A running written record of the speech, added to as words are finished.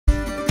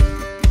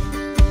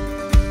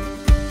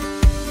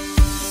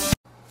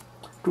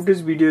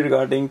Today's video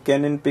regarding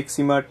Canon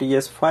Pixma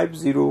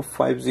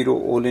TS5050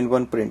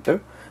 all-in-one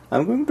printer.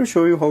 I'm going to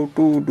show you how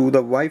to do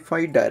the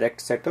Wi-Fi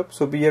direct setup.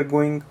 So we are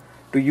going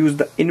to use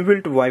the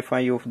inbuilt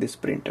Wi-Fi of this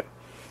printer.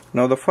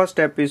 Now the first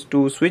step is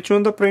to switch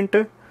on the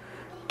printer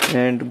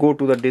and go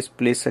to the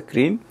display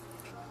screen.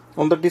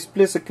 On the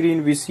display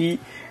screen we see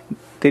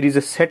there is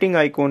a setting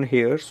icon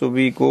here, so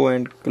we go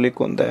and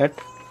click on that.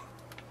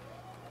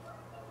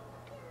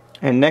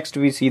 And next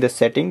we see the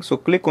setting, so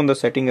click on the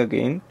setting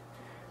again.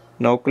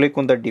 Now click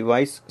on the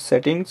device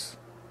settings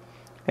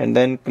and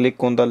then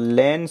click on the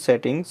LAN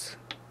settings,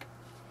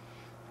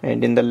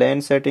 and in the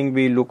LAN setting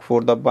we look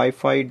for the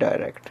Wi-Fi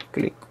direct.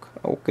 Click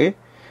OK.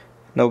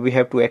 Now we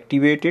have to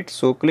activate it,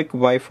 so click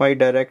Wi-Fi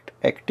direct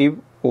active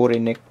or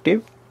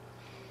inactive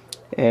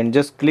and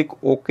just click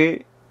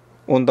OK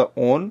on the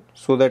on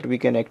so that we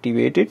can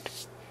activate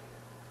it.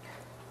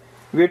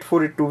 Wait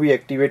for it to be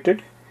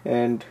activated,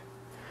 and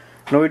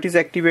now it is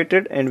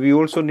activated, and we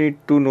also need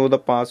to know the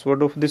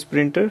password of this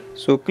printer,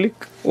 so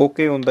click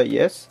OK on the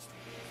yes,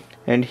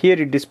 and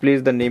here it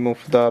displays the name of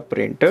the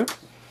printer.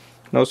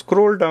 Now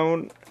scroll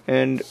down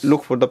and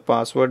look for the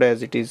password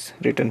as it is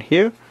written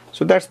here.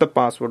 So that's the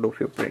password of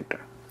your printer.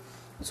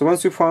 So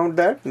once you found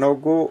that, now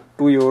go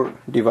to your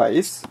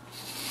device.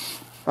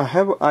 I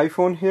have an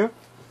iPhone here,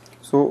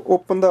 so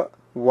open the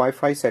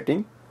Wi-Fi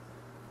setting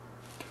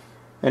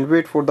and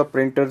wait for the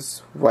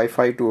printer's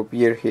Wi-Fi to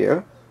appear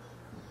here.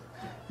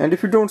 And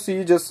if you don't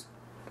see, just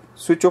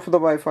switch off the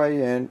Wi-Fi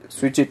and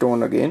switch it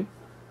on again.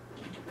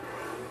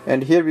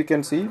 And here we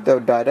can see the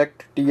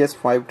direct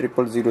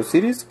TS5050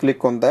 series.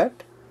 Click on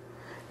that.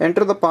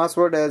 Enter the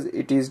password as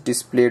it is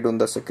displayed on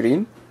the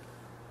screen.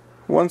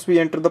 Once we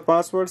enter the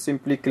password,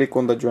 simply click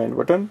on the join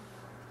button.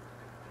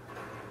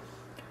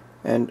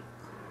 And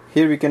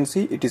here we can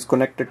see it is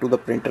connected to the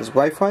printer's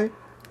Wi-Fi.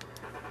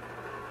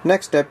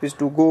 Next step is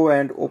to go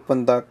and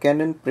open the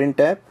Canon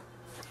Print app.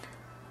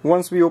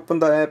 Once we open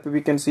the app,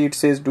 we can see it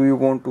says, do you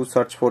want to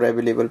search for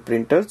available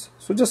printers?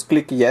 So just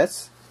click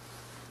yes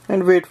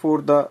and wait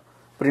for the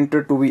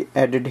printer to be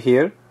added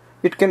here.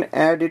 It can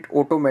add it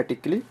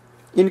automatically.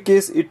 In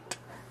case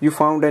you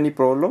found any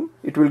problem,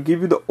 it will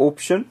give you the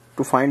option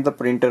to find the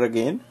printer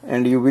again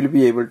and you will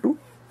be able to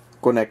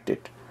connect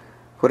it.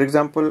 For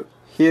example,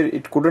 here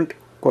it couldn't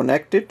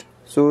connect it,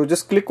 so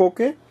just click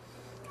OK,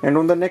 and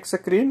on the next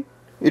screen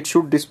it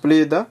should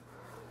display the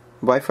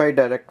Wi-Fi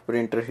direct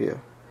printer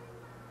here.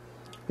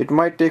 It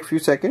might take few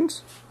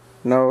seconds.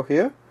 Now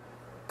here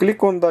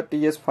click on the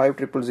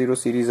TS5050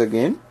 series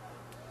again,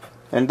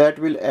 and that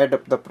will add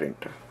up the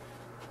printer.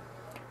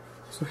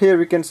 So here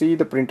we can see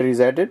the printer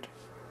is added,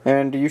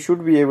 and you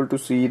should be able to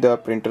see the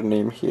printer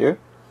name here.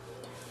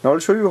 Now I'll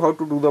show you how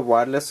to do the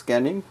wireless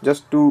scanning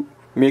just to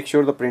make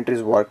sure the printer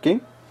is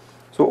working.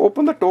 So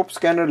open the top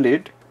scanner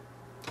lid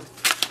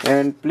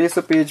and place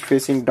a page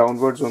facing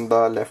downwards on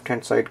the left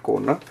hand side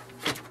corner,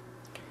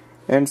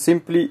 and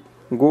simply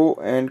go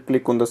and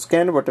click on the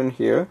scan button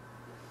here.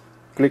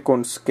 Click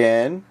on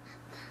scan.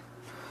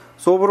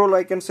 So overall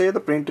I can say the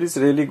printer is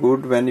really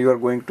good when you are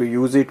going to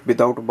use it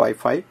without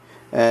Wi-Fi,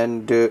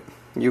 and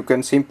you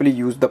can simply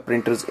use the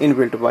printer's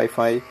inbuilt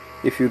Wi-Fi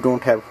if you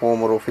don't have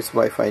home or office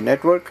Wi-Fi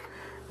network.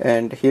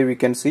 And here we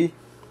can see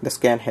the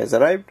scan has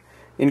arrived.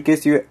 In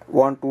case you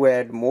want to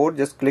add more,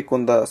 just click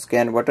on the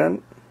scan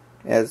button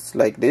as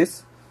like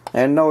this,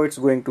 and now it's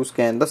going to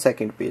scan the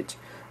second page.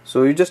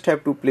 So you just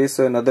have to place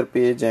another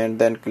page and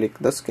then click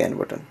the scan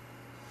button.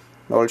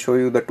 Now I'll show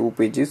you the two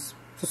pages.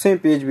 So same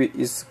page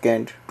is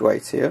scanned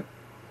twice here.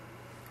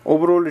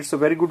 Overall it's a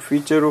very good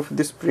feature of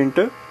this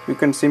printer. You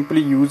can simply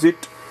use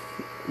it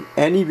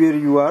anywhere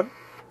you are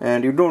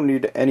and you don't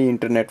need any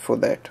internet for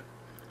that.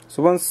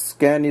 So once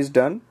scan is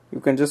done, you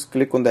can just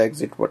click on the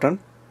exit button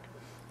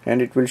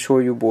and it will show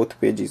you both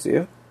pages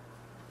here,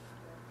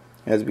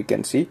 as we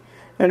can see.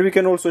 And we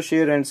can also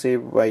share and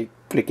save by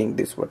clicking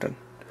this button.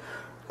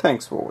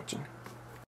 Thanks for watching.